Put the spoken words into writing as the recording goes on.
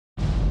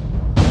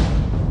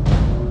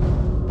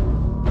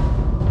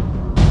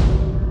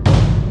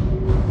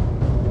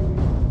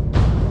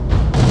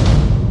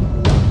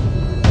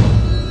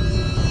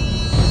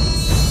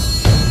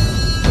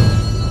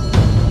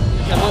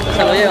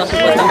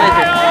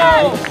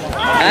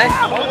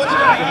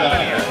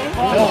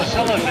Bill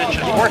Silovich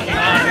is working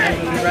on it.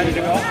 Are you ready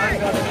to go?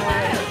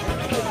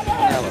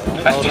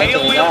 A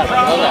tailwheel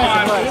problem.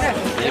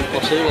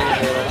 Imposible de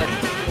grabar.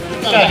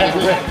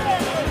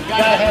 You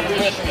gotta have a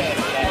wrist guard.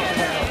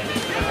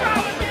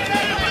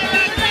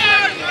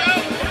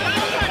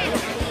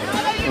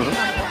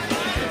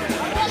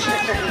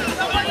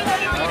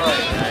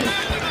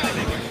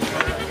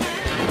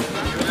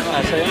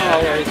 Eso yo no lo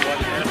había visto.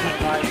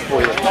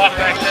 Walk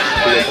back this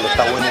way.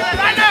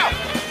 Right now.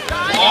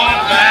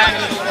 Walk back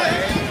this way.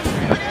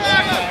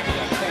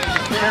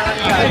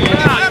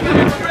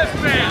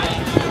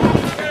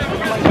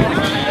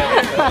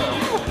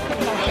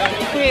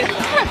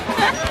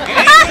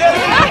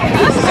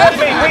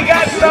 We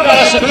got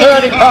a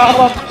security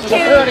problem.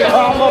 Security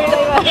problem.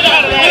 Get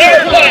out of that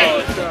airplane.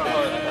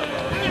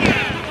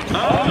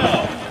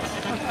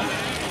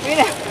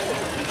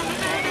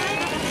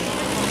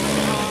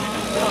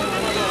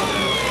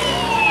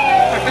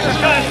 This is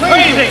kind of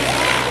crazy.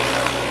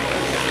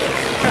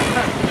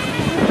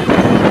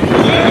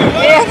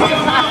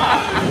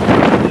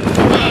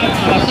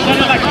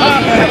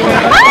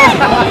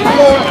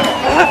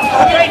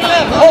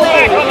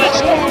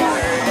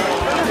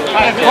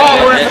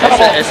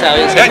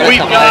 And we've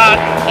got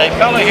a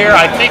fellow here,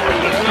 I think it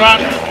was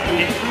drunk.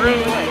 He threw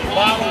a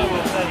bottle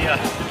with a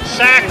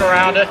sack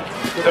around it.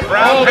 The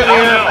brown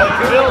here,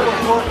 Bill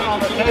was working on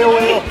the tail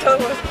wheel.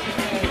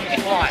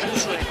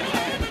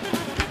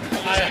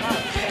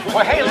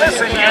 Well, hey,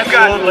 listen, you've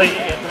got... Absolutely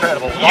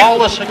incredible. All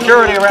the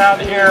security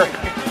around here,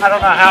 I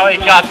don't know how he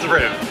got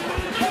through.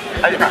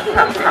 I tell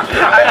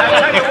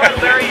you what,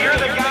 Larry, you're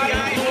the guy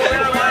who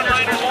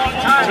airliners for a long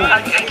time.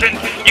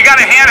 You got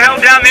a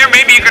handheld down there?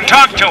 Maybe you can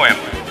talk to him.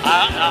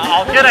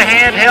 I'll get a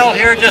handheld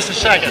here in just a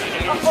second.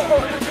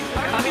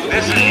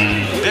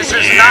 This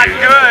is not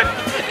good.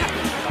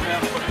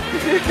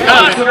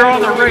 If you're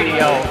on the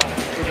radio,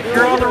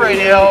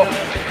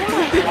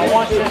 I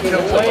want you to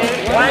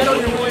waggle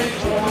your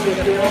wings along with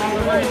the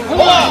radio.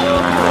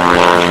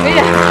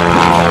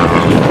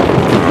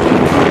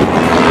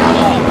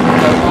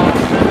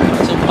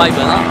 Es un pipe,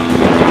 ¿no?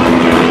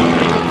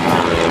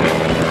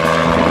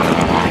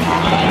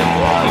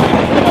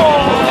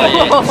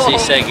 Oye, si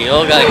se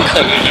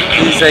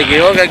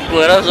equivoca el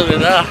cuerazo que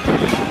da,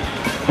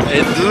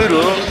 es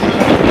duro.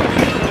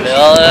 Le va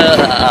a doler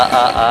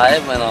a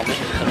él, menos a mí,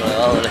 le va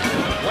a doler.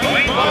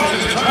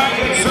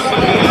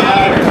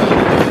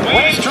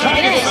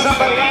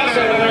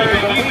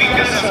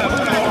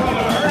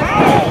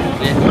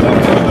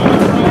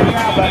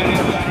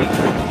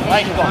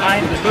 Right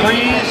behind the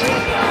trees.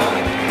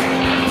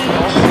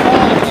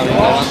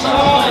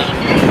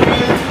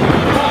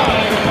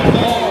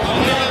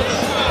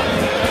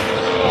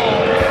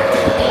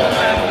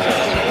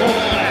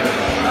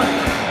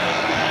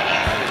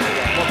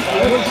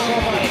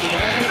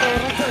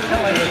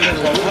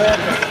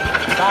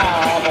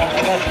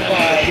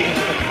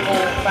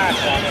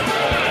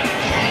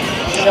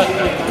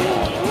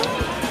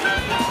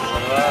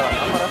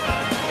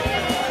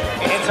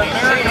 It's a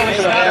miracle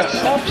he's not a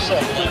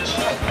subsubstance,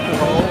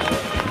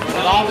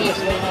 but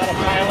obviously not a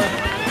pilot.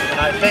 And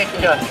I think,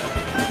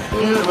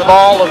 with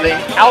all of the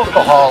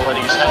alcohol that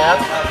he's had,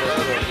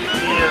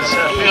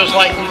 he feels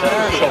like he's an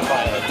air show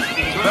pilot.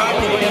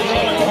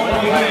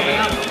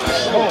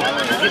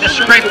 He just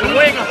scraped the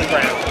wing on the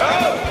ground.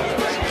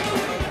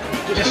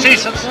 You see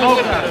some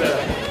smoke out of it.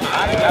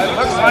 It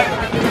looks like,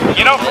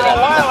 you know, for a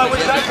while I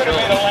wish I could have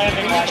made a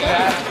landing like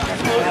that.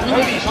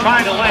 Maybe he's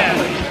trying to land.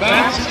 He's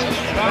bouncing.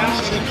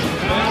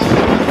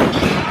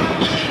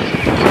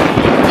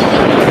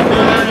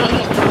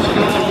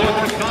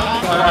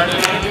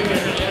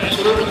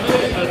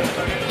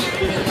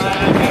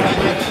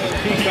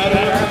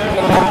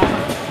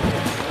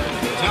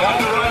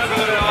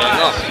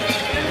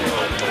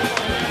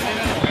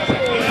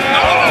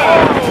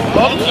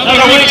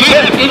 Another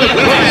wingtip in the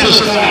crisis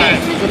line.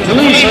 The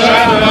police are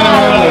out on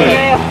our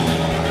way.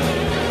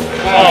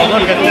 Oh,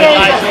 look at this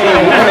nice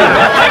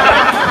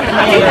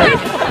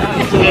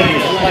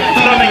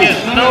thumbing his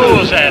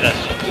nose at us.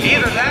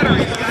 Either that or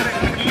he's got it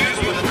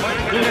confused with a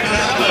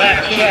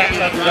That check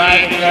of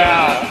driving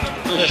down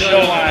the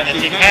show line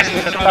as he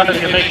passes in front of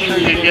you, make sure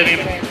you give him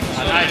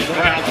a nice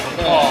round of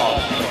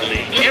applause for the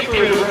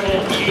Imperial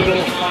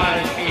Eagle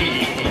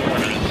 580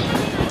 performance.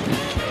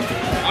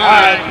 All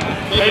right,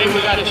 maybe we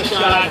got this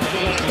shot.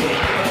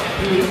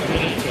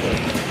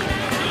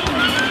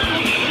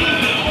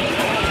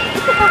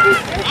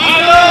 I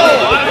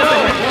know.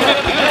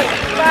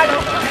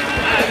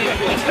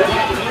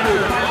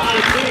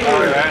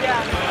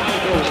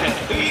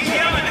 He's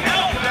yelling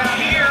help down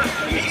here.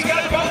 He's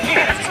got both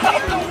hands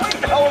out the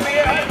window of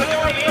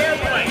the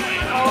airplane.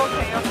 Oh,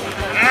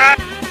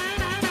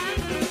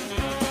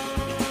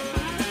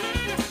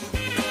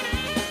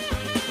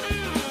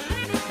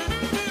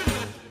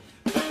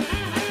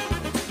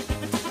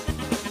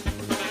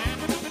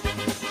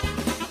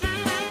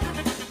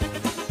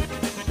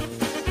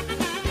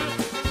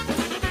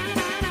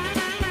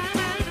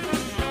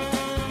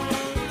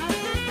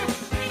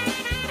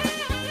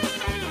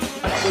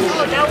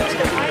 that was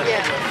the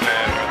idea.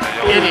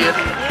 idiot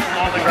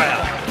on the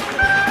ground.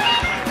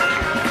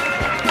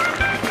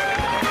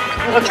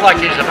 Looks like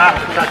he's about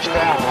to touch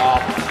down,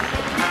 Rob.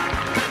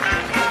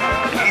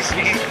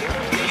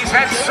 He's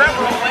had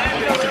several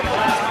landings in the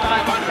last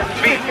 500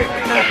 feet.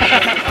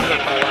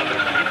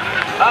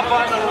 Up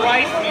on the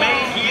right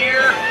main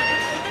gear.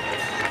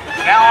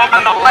 Now up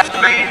on the left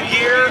main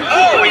gear.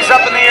 Oh, he's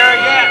up in the air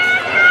again.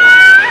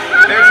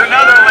 There's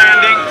another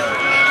landing.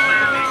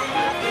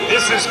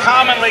 This is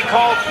commonly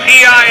called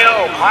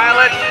PIO,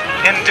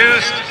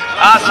 pilot-induced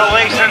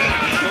oscillation,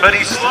 but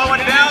he's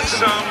slowing down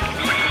some.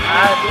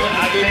 I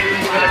think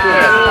he's going to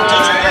quit.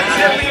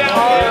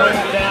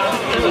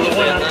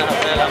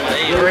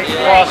 Great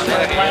cross for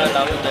the planet.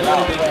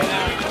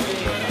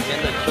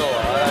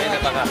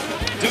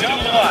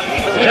 Dumb luck.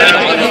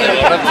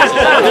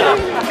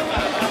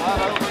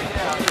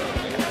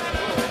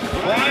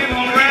 Brian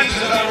Lorenz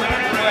is a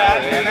red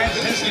rat, and that's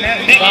his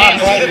nickname.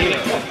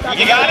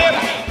 You got him?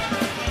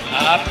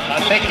 I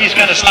think he's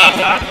going to stop.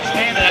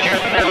 Stand out here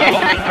in the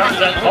middle. Turns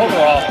that motor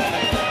off.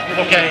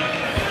 Okay.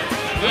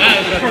 Now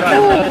he's going to try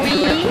to run.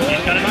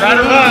 He's going to try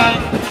to run.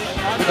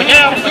 Look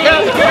out! Look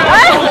out!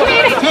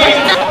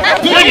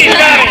 Look, he's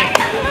got him!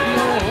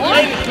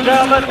 Ladies and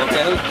gentlemen,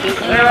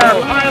 there are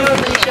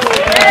pilots.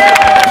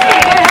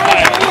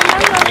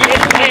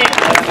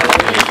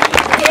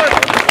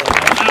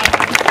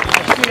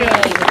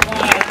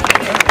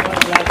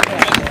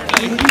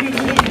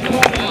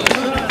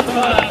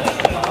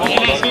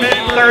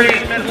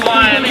 He's been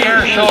flying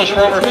air shows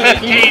for over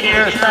 15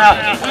 years now.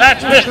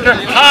 That's Mr.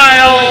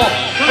 Kyle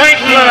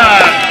Franklin.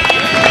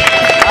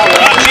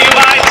 Brought to you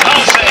by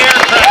Tulsa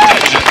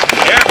Aircraft.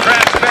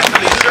 Aircraft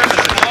Specialty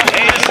Services.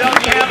 ASL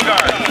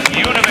Camguard.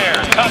 Univair.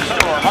 Tough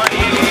Store. Hardy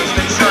Aviation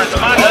Insurance.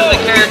 The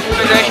carrier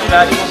configuration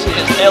value, you will see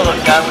his tail hook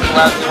down, which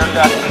allows the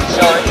aircraft to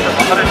accelerate from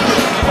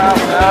 160 miles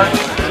an hour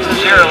to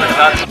 0 in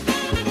about